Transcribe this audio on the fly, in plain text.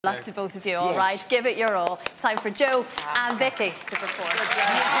Luck to both of you, all right? Give it your all. It's time for Joe and Vicky to perform.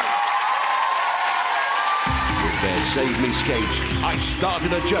 With their Save Me skates, I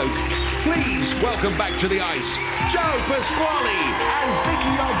started a joke. Please welcome back to the ice, Joe Pasquale and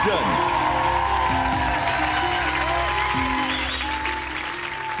Vicky Ogden.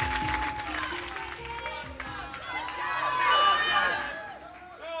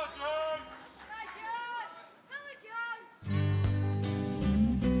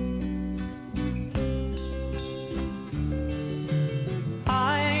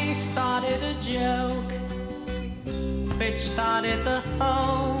 Started a joke which started the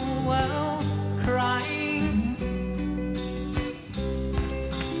whole world crying,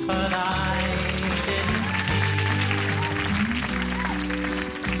 but I didn't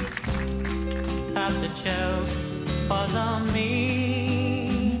see that the joke was on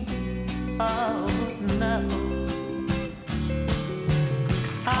me. Oh no,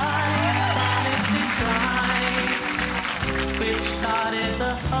 I started to cry, which started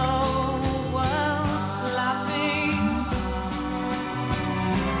the whole world laughing.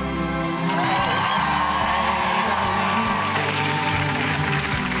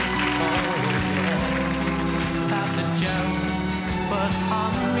 That the joke was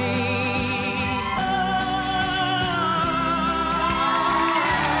on me.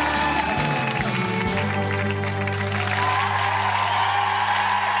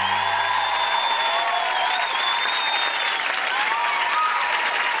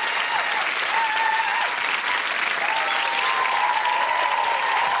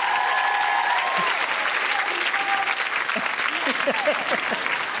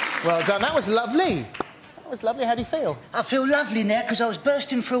 Well done. That was lovely. That was lovely. How do you feel? I feel lovely now because I was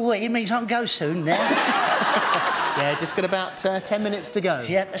bursting for a wee. It means I can go soon now. Yeah, just got about 10 minutes to go.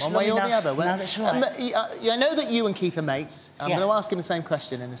 Yeah, that's one way or the other. No, that's right. I know that you and Keith are mates. I'm going to ask him the same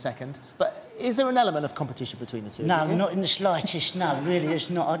question in a second. But is there an element of competition between the two? No, not in the slightest. No, really,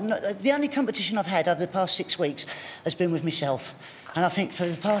 there's not. The only competition I've had over the past 6 weeks has been with myself. And I think for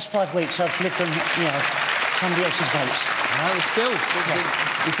the past 5 weeks I've lived on, somebody else's votes. No, still,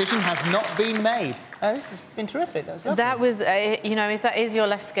 the decision has not been made. This has been terrific. That was lovely. That was, if that is your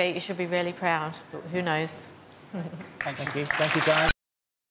last skate, you should be really proud. But who knows? Thank you. Thank you, guys.